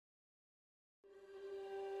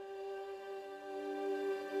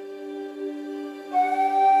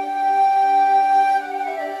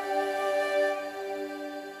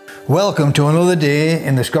Welcome to another day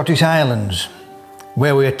in the Scottish Highlands,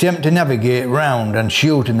 where we attempt to navigate round and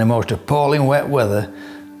shoot in the most appalling wet weather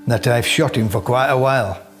that I've shot in for quite a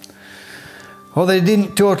while. Although it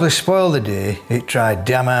didn't totally spoil the day, it tried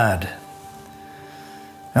damn hard.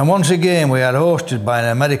 And once again we are hosted by an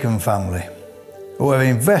American family who have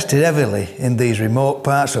invested heavily in these remote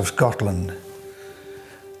parts of Scotland.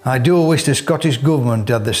 I do wish the Scottish Government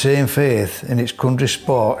had the same faith in its country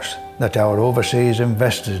sports that our overseas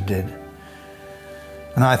investors did.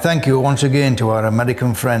 And I thank you once again to our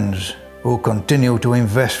American friends who continue to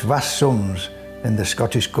invest vast sums in the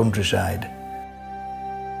Scottish countryside.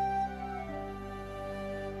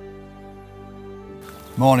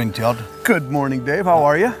 Morning, Todd. Good morning, Dave. How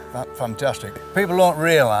are you? Fantastic. People don't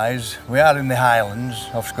realise we are in the Highlands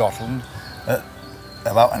of Scotland,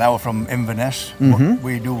 about an hour from Inverness, what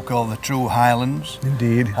we do call the true Highlands.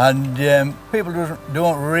 Indeed. And people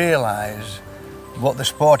don't realise what the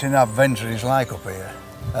sporting adventure is like up here.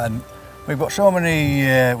 And we've got so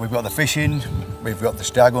many, we've got the fishing, we've got the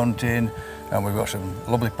stag hunting, and we've got some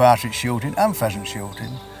lovely partridge shooting and pheasant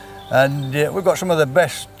shooting. And we've got some of the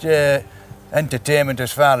best entertainment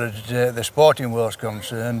as far as the sporting world's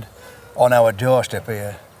concerned on our doorstep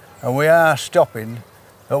here. And we are stopping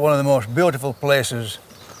at one of the most beautiful places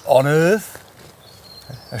on earth,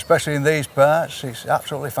 especially in these parts. It's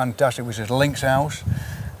absolutely fantastic, which is Link's house.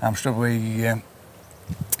 I'm stood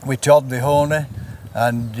with Todd, the owner,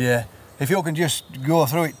 and if you can just go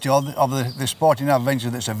through it, Todd, of the sporting adventure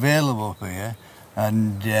that's available up here,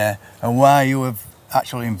 and why you have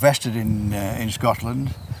actually invested in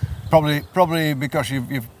Scotland. Probably because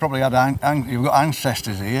you've probably had you've got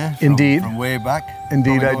ancestors here. Indeed. From way back.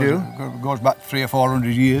 Indeed, I do. Goes back 300 or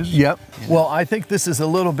 400 years. Yep. Well, I think this is a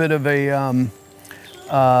little bit of an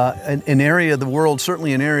area of the world,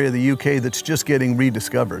 certainly an area of the UK that's just getting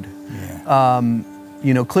rediscovered. Yeah.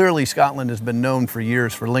 You know, clearly Scotland has been known for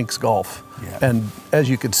years for links golf. Yeah. And as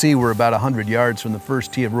you can see, we're about 100 yards from the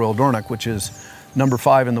first tee of Royal Dornoch, which is number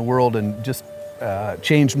 5 in the world and just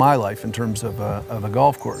changed my life in terms of a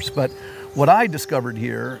golf course. But what I discovered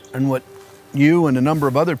here, and what you and a number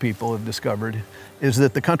of other people have discovered, is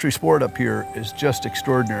that the country sport up here is just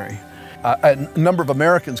extraordinary. A number of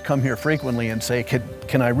Americans come here frequently and say,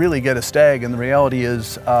 can I really get a stag? And the reality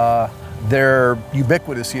is they're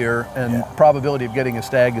ubiquitous here, and probability of getting a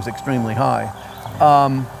stag is extremely high.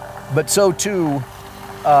 But so too,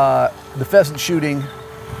 the pheasant shooting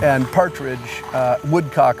and partridge,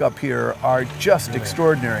 woodcock up here are just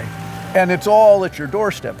extraordinary. And it's all at your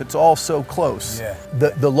doorstep. It's all so close. Yeah.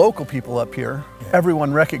 The local people up here,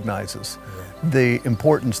 everyone recognizes the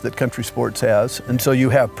importance that country sports has. And so you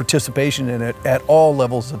have participation in it at all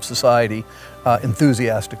levels of society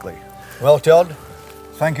enthusiastically. Well, Todd,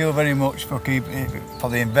 thank you very much for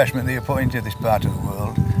the investment that you put into this part of the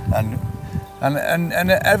world.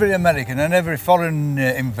 And every American and every foreign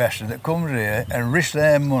investor that comes here and risks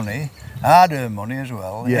their money, hard-earned money as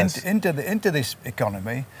well, into this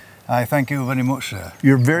economy, I thank you very much, sir.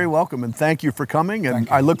 You're very welcome, and thank you for coming, and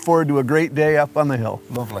I look forward to a great day up on the hill.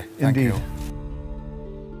 Lovely. Indeed. Thank you.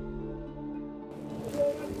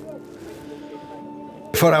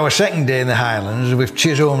 For our second day in the Highlands with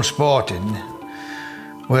Chisholm Sporting,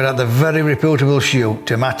 we're at the very reputable shoot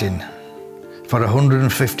Tomatin for a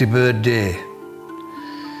 150 bird day.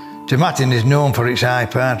 Tomatin is known for its high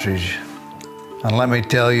partridge, and let me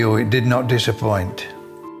tell you, it did not disappoint.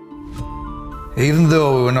 Even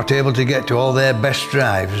though we were not able to get to all their best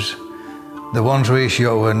drives, the ones we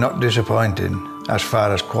shot were not disappointing as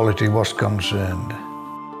far as quality was concerned.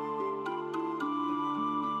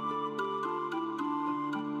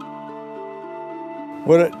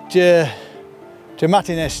 We're at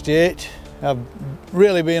Tomatin Estate. I've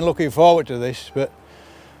really been looking forward to this, but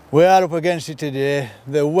we are up against it today.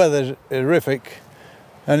 The weather's horrific,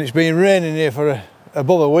 and it's been raining here for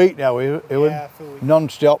above a week now,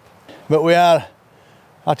 non-stop. But we are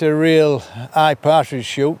at a real high partridge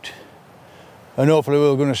shoot, and hopefully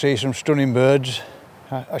we're going to see some stunning birds.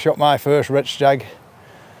 I shot my first red stag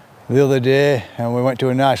the other day, and we went to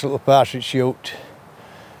a nice little partridge shoot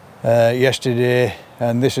yesterday,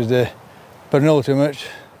 and this is the penultimate.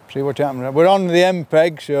 See what happens. We're on the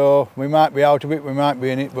MPEG, so we might be out of it, we might be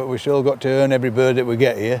in it, but we've still got to earn every bird that we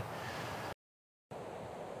get here.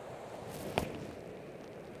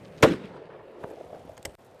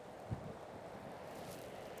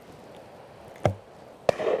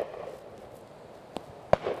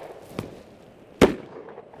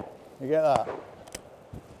 You get that?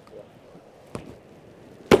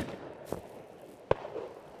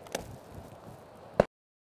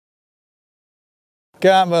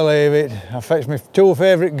 Can't believe it. I fetched my two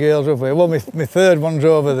favourite girls up here. Well, my third one's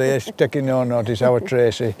over there, she's taking no notice, our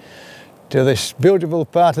Tracy, to this beautiful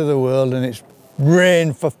part of the world, and it's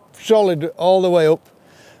rained for solid all the way up,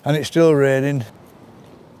 and it's still raining.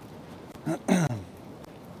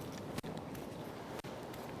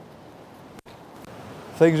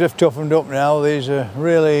 Things have toughened up now. These are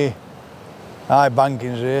really high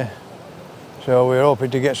bankings here, so we're hoping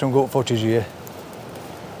to get some good footage here.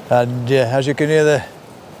 And as you can hear,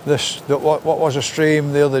 what was a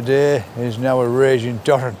stream the other day is now a raging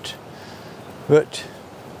torrent, but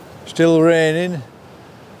still raining.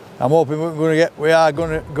 I'm hoping we are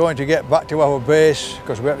going to get back to our base,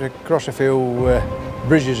 because we have to cross a few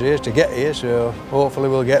bridges here to get here, so hopefully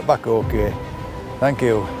we'll get back okay. Thank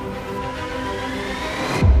you.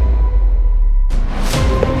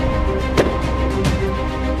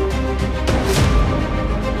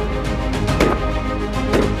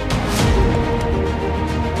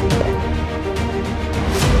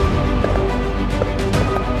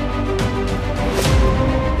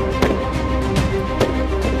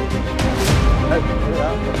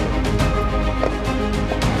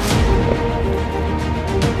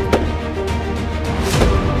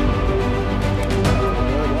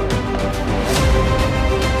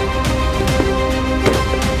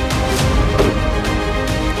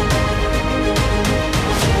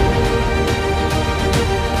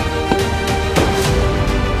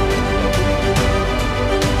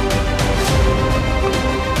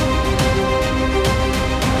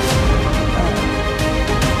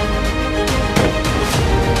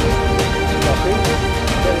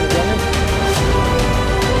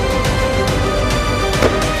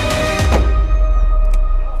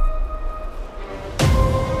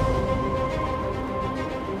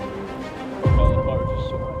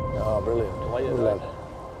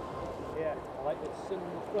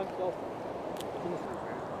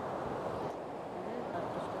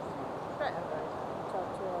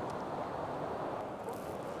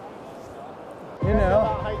 You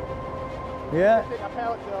know, yeah,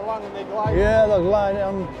 yeah, they'll glide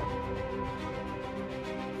on.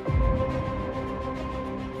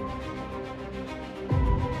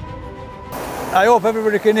 I hope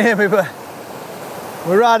everybody can hear me, but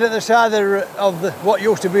we're right at the side of what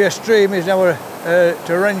used to be a stream, is now a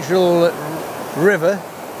torrential river,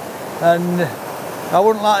 and I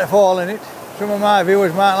wouldn't like to fall in it. Some of my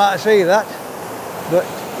viewers might like to see that, but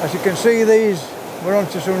as you can see, we're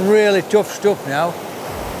onto some really tough stuff now,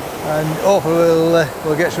 and hopefully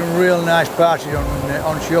we'll get some real nice partridge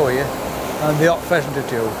on show here, and the hot pheasant or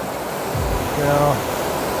two.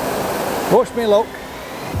 So, wish me luck.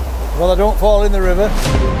 Well, I don't fall in the river.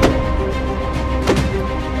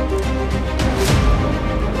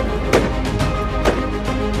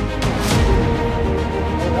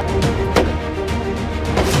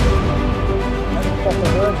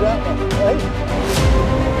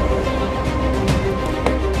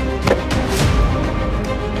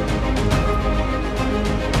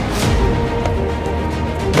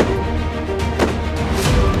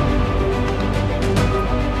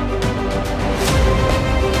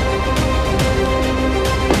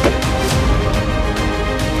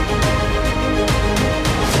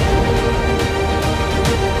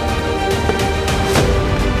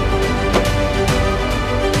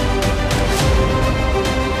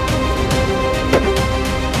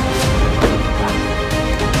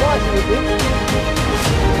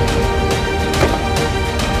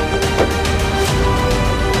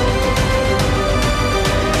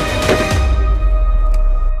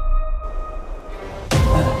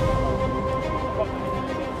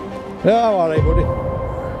 No, I'm all right, buddy.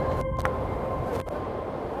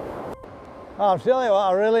 I'll tell you what,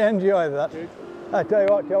 I really enjoyed that. I tell you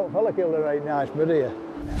what, that fella killed a right nice bird here.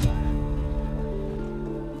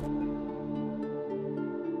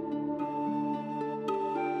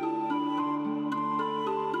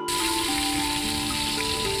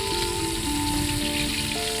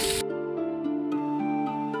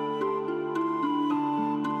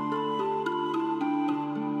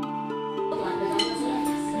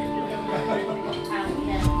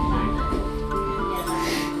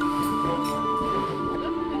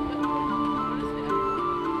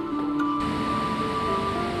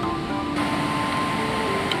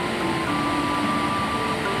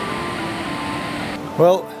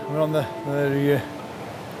 Well, we're on the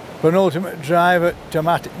penultimate drive at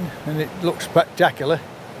Tomatin, and it looks spectacular.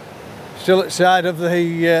 Still at the side of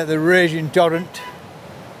the raging torrent,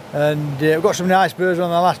 and we've got some nice birds on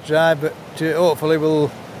the last drive, but hopefully we'll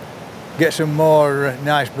get some more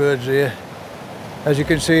nice birds here. As you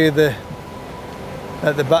can see at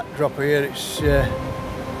the backdrop here, it's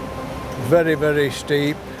very, very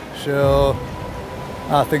steep, so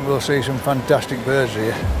I think we'll see some fantastic birds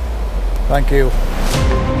here. Thank you.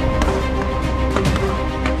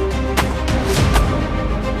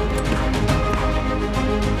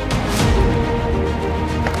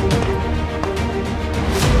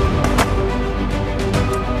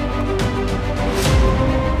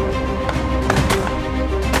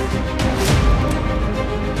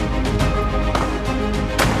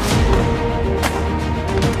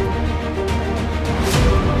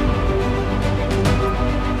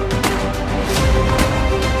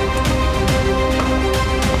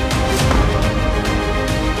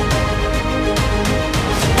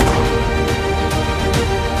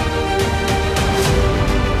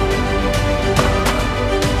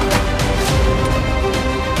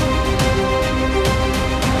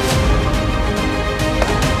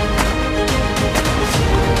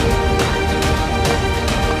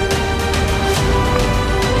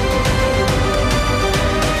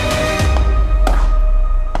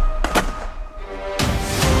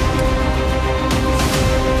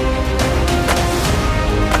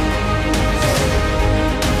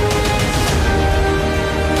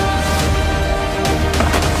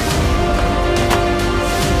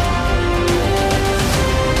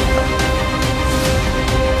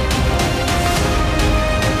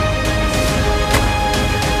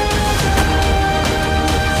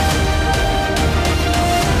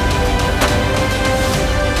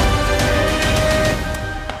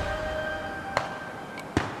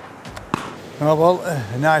 Oh, well,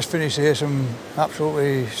 a nice finish here, some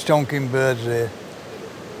absolutely stonking birds here.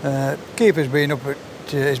 Keeper's been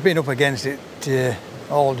up against it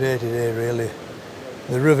all day today, really.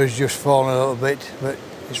 The river's just fallen a little bit, but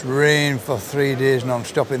it's rained for 3 days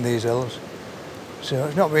non-stop in these hills. So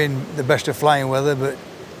it's not been the best of flying weather, but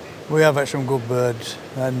we have had some good birds,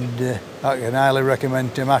 and I can highly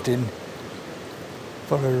recommend Tomatin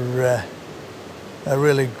for a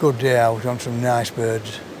really good day out on some nice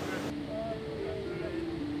birds.